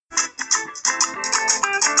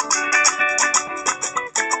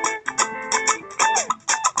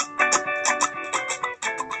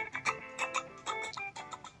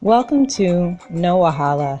Welcome to No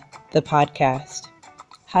Wahala, the podcast,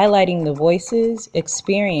 highlighting the voices,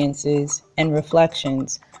 experiences, and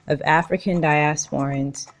reflections of African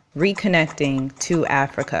diasporans reconnecting to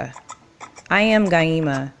Africa. I am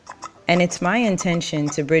Gaima, and it's my intention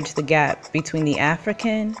to bridge the gap between the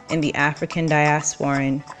African and the African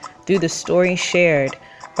diasporan through the stories shared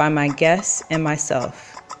by my guests and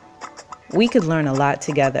myself. We could learn a lot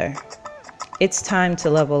together. It's time to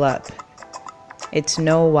level up. It's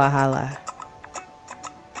no wahala.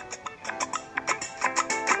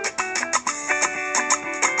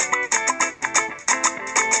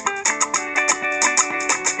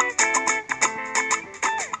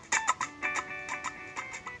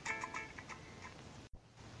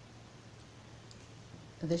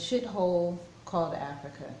 The shithole called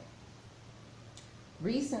Africa.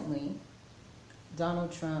 Recently,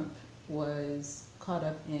 Donald Trump was caught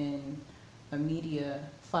up in a media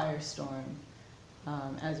firestorm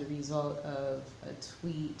as a result of a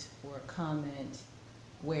tweet or a comment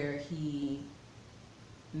where he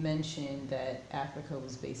mentioned that Africa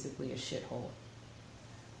was basically a shithole.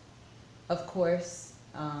 Of course,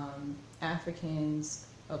 Africans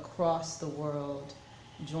across the world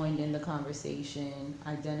joined in the conversation,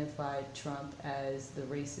 identified Trump as the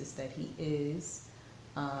racist that he is,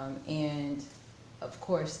 and of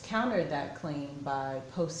course countered that claim by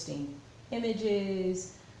posting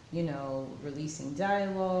images, releasing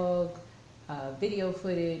dialogue, video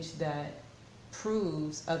footage that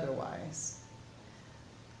proves otherwise.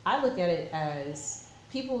 I look at it as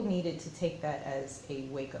people needed to take that as a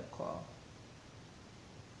wake-up call.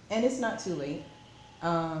 And it's not too late.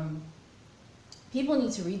 People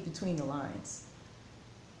need to read between the lines.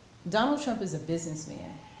 Donald Trump is a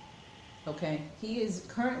businessman, okay? He is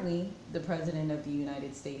currently the president of the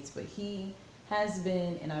United States, but he has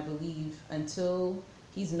been, and I believe until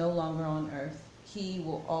he's no longer on earth, he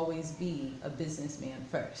will always be a businessman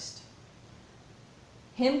first.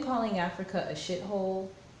 Him calling Africa a shithole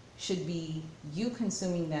should be you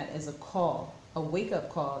consuming that as a call, a wake-up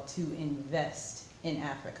call to invest in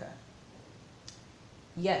Africa.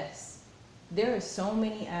 Yes, there are so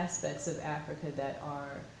many aspects of Africa that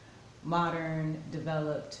are modern,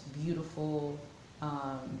 developed, beautiful,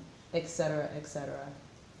 etc., etc.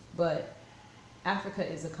 But Africa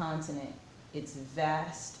is a continent. It's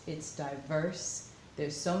vast, it's diverse.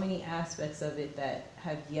 There's so many aspects of it that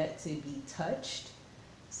have yet to be touched.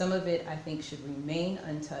 Some of it I think should remain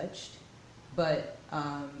untouched, but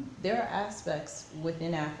there are aspects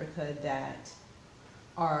within Africa that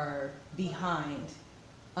are behind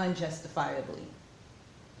unjustifiably.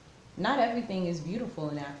 Not everything is beautiful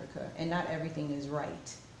in Africa, and not everything is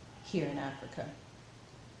right here in Africa.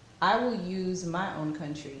 I will use my own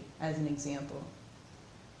country as an example.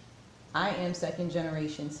 I am second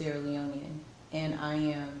generation Sierra Leonean, and I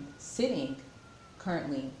am sitting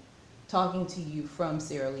currently talking to you from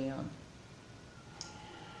Sierra Leone.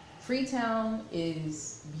 Freetown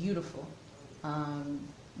is beautiful.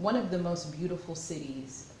 One of the most beautiful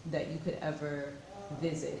cities that you could ever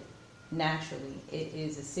visit naturally. It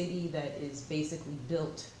is a city that is basically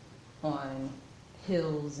built on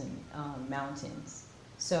hills and mountains.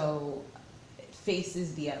 So it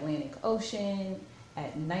faces the Atlantic Ocean.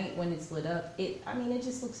 At night when it's lit up, it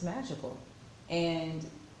just looks magical. And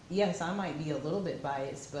yes, I might be a little bit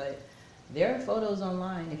biased, but there are photos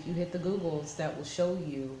online, if you hit the Googles, that will show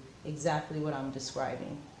you exactly what I'm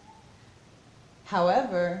describing.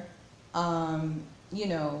 However,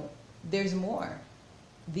 there's more.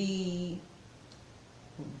 The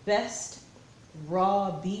best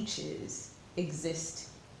raw beaches exist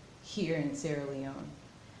here in Sierra Leone.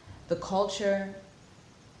 The culture,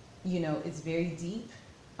 it's very deep,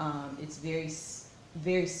 it's very,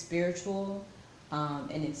 very spiritual,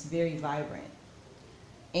 and it's very vibrant.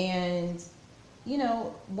 And,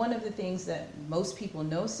 one of the things that most people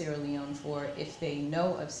know Sierra Leone for, if they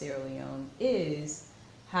know of Sierra Leone, is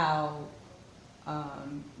how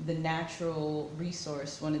the natural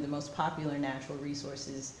resource, one of the most popular natural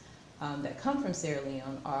resources that come from Sierra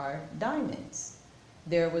Leone are diamonds.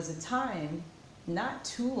 There was a time, not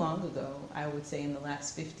too long ago, I would say in the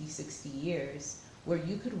last 50, 60 years, where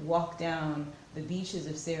you could walk down the beaches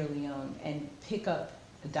of Sierra Leone and pick up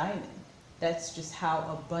a diamond. That's just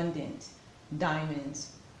how abundant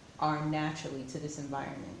diamonds are naturally to this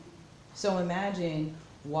environment. So imagine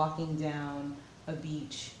walking down a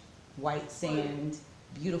beach, white sand,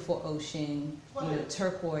 beautiful ocean,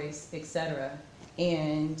 turquoise, etc.,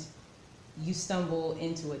 and you stumble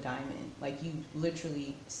into a diamond, like you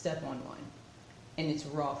literally step on one in its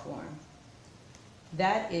raw form.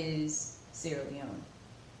 That is Sierra Leone.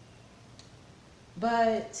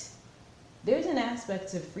 But there's an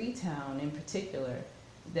aspect of Freetown in particular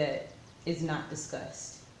that is not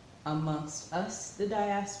discussed amongst us, the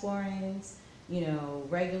diasporans,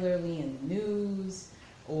 regularly in the news,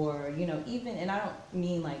 or, even, and I don't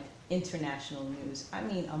mean like international news, I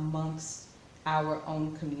mean amongst our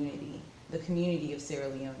own community, the community of Sierra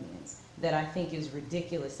Leoneans, that I think is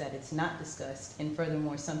ridiculous that it's not discussed, and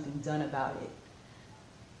furthermore, something done about it.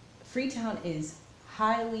 Freetown is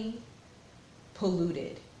highly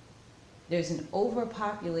polluted. There's an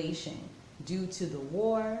overpopulation due to the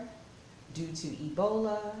war, due to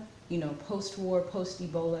Ebola, post-war,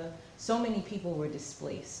 post-Ebola. So many people were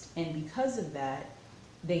displaced. And because of that,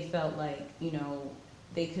 they felt like,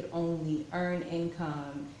 they could only earn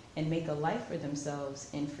income and make a life for themselves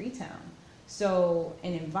in Freetown. So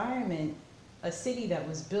an environment, a city that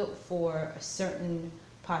was built for a certain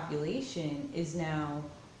population is now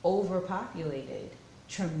overpopulated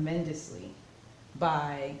tremendously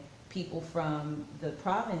by people from the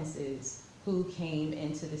provinces who came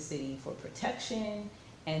into the city for protection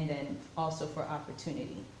and then also for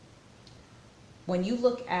opportunity. When you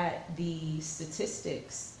look at the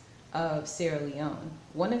statistics of Sierra Leone,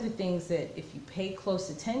 one of the things that if you pay close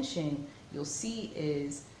attention, you'll see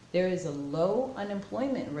is there is a low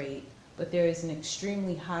unemployment rate, but there is an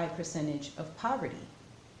extremely high percentage of poverty.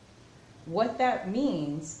 What that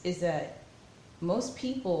means is that most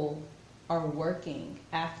people are working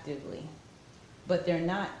actively, but they're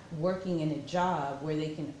not working in a job where they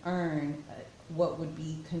can earn what would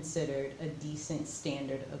be considered a decent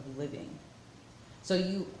standard of living. So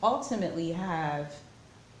you ultimately have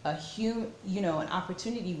an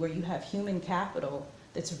opportunity where you have human capital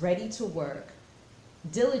that's ready to work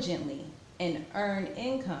diligently and earn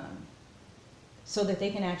income so that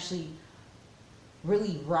they can actually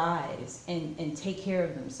really rise and take care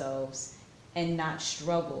of themselves and not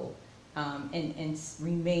struggle and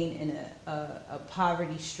remain in a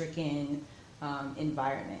poverty-stricken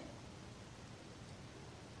environment.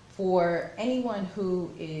 For anyone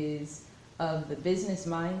who is of the business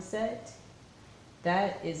mindset,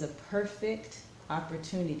 that is a perfect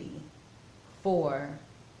opportunity for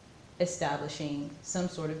establishing some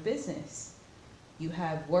sort of business. You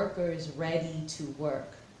have workers ready to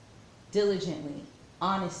work diligently,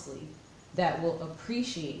 honestly, that will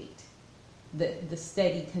appreciate the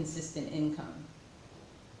steady, consistent income.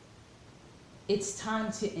 It's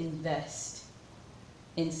time to invest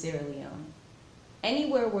in Sierra Leone.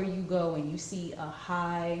 Anywhere where you go and you see a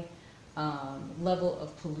high level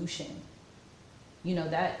of pollution,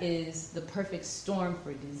 that is the perfect storm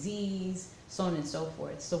for disease, so on and so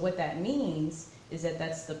forth. So what that means is that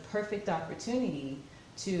that's the perfect opportunity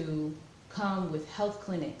to come with health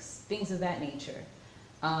clinics, things of that nature,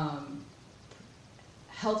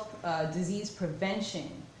 disease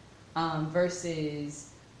prevention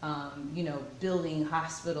versus building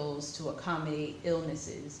hospitals to accommodate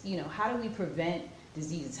illnesses. How do we prevent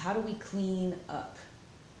diseases? How do we clean up?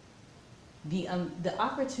 The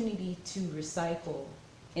opportunity to recycle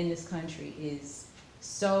in this country is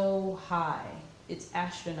so high, it's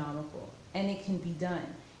astronomical, and it can be done.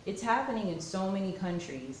 It's happening in so many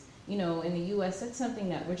countries. In the US, that's something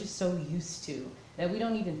that we're just so used to that we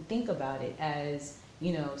don't even think about it as,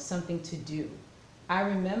 something to do. I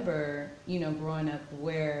remember, growing up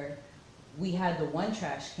where we had the one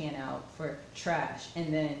trash can out for trash,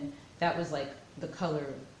 and then that was like the color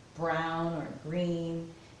brown or green.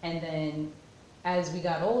 And then as we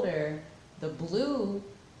got older, the blue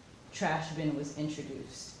trash bin was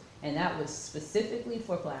introduced. And that was specifically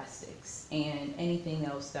for plastics and anything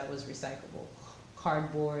else that was recyclable,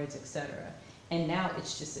 cardboards, etc. And now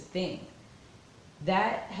it's just a thing.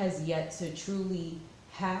 That has yet to truly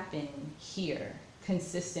happen here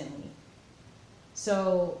consistently.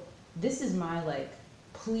 So this is my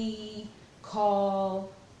plea,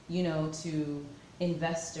 call, to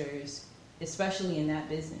investors, especially in that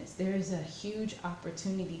business. There is a huge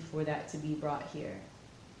opportunity for that to be brought here.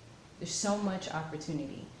 There's so much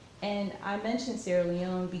opportunity. And I mentioned Sierra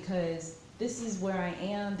Leone because this is where I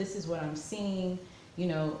am, this is what I'm seeing,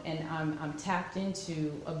 and I'm tapped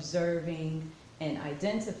into observing and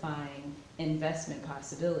identifying investment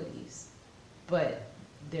possibilities. But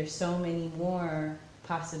there's so many more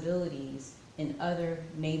possibilities in other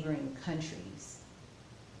neighboring countries.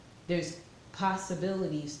 There's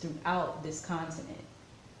possibilities throughout this continent,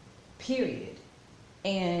 period.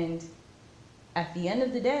 And at the end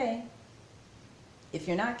of the day, if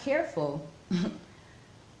you're not careful,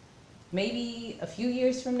 maybe a few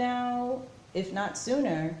years from now, if not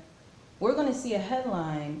sooner, we're going to see a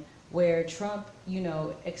headline where Trump,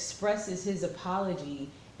 expresses his apology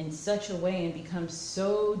in such a way and becomes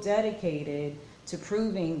so dedicated to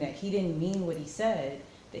proving that he didn't mean what he said,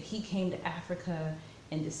 that he came to Africa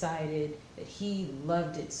and decided that he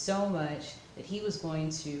loved it so much that he was going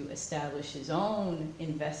to establish his own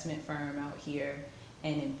investment firm out here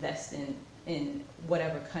and invest in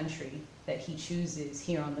whatever country that he chooses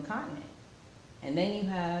here on the continent. And then you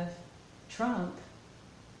have Trump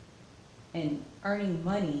and earning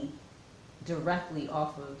money directly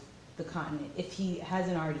off of the continent if he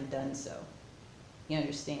hasn't already done so. You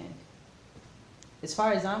understand? As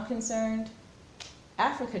far as I'm concerned,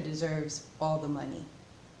 Africa deserves all the money.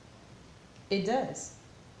 It does,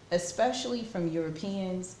 especially from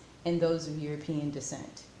Europeans and those of European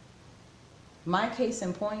descent. My case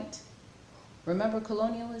in point, remember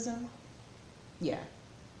colonialism? Yeah.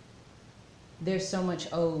 There's so much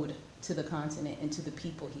owed to the continent and to the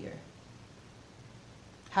people here.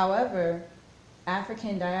 However,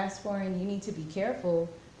 African diasporan, you need to be careful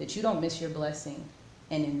that you don't miss your blessing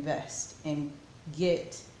and invest and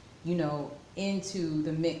get, into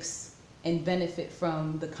the mix and benefit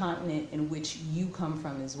from the continent in which you come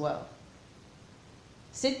from as well.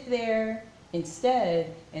 Sit there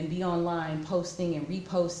instead and be online posting and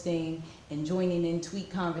reposting and joining in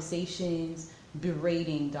tweet conversations,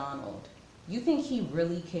 berating Donald. You think he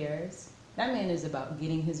really cares? That man is about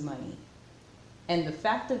getting his money. And the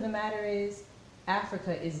fact of the matter is,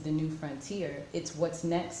 Africa is the new frontier. It's what's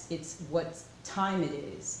next. It's what time it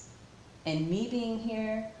is. And me being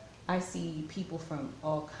here, I see people from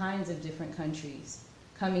all kinds of different countries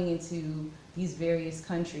coming into these various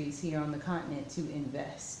countries here on the continent to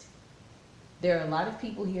invest. There are a lot of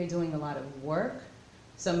people here doing a lot of work.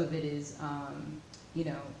 Some of it is,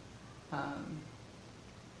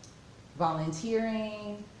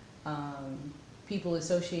 volunteering, people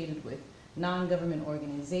associated with non-government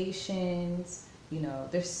organizations.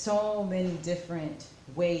 There's so many different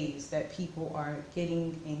ways that people are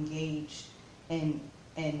getting engaged and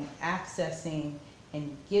accessing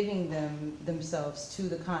and giving themselves to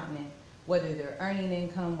the continent, whether they're earning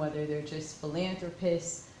income, whether they're just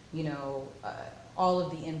philanthropists, all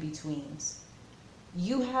of the in-betweens.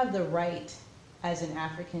 You have the right as an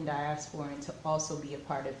African diasporan to also be a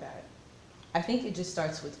part of that. I think it just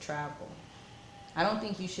starts with travel. I don't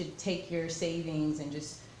think you should take your savings and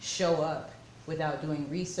just show up without doing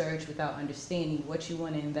research, without understanding what you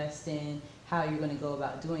want to invest in, how you're going to go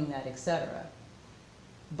about doing that, etc.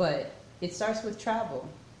 But it starts with travel.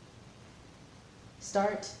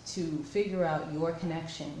 Start to figure out your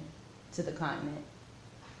connection to the continent.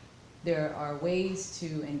 There are ways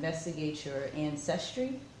to investigate your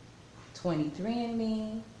ancestry,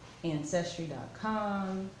 23andMe,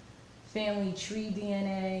 Ancestry.com, Family Tree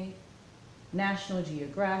DNA, National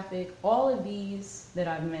Geographic. All of these that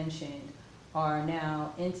I've mentioned are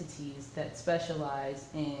now entities that specialize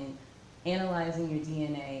in analyzing your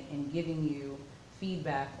DNA and giving you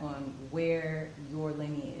feedback on where your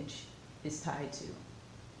lineage is tied to.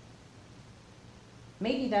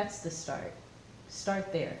 Maybe that's the start.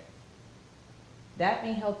 Start there. That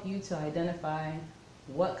may help you to identify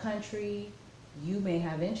what country you may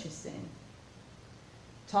have interest in.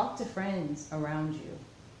 Talk to friends around you.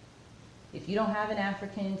 If you don't have an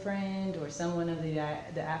African friend or someone of the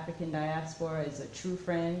African diaspora is a true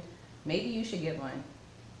friend, maybe you should get one.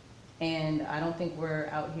 And I don't think we're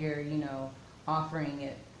out here, offering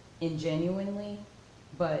it ingenuinely,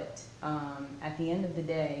 but at the end of the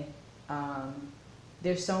day,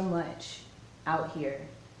 there's so much out here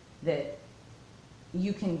that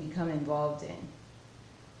you can become involved in,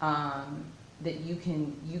 that you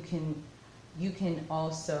can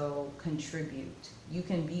also contribute. You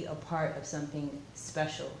can be a part of something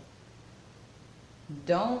special.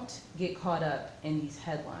 Don't get caught up in these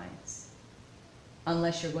headlines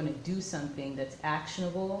unless you're going to do something that's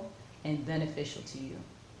actionable and beneficial to you.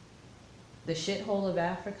 The shithole of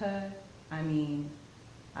Africa, I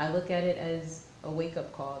look at it as a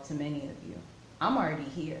wake-up call to many of you. I'm already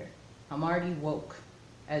here. I'm already woke,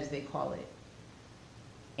 as they call it.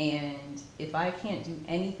 And if I can't do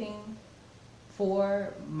anything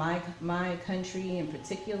for my country in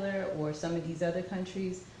particular, or some of these other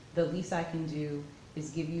countries, the least I can do is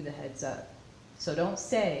give you the heads up. So don't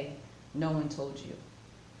say no one told you.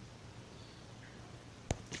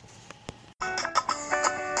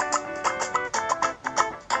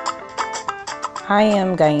 I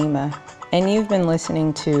am Gaima, and you've been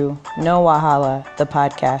listening to No Wahala, the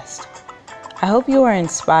podcast. I hope you are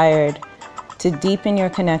inspired to deepen your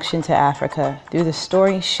connection to Africa through the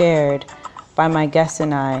stories shared by my guests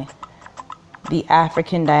and I, the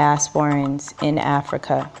African diasporans in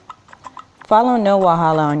Africa. Follow No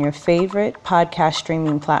Wahala on your favorite podcast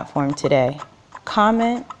streaming platform today.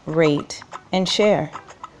 Comment, rate, and share.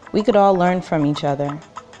 We could all learn from each other.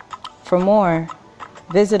 For more,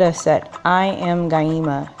 visit us at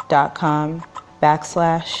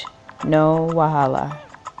iamgaima.com/no wahala.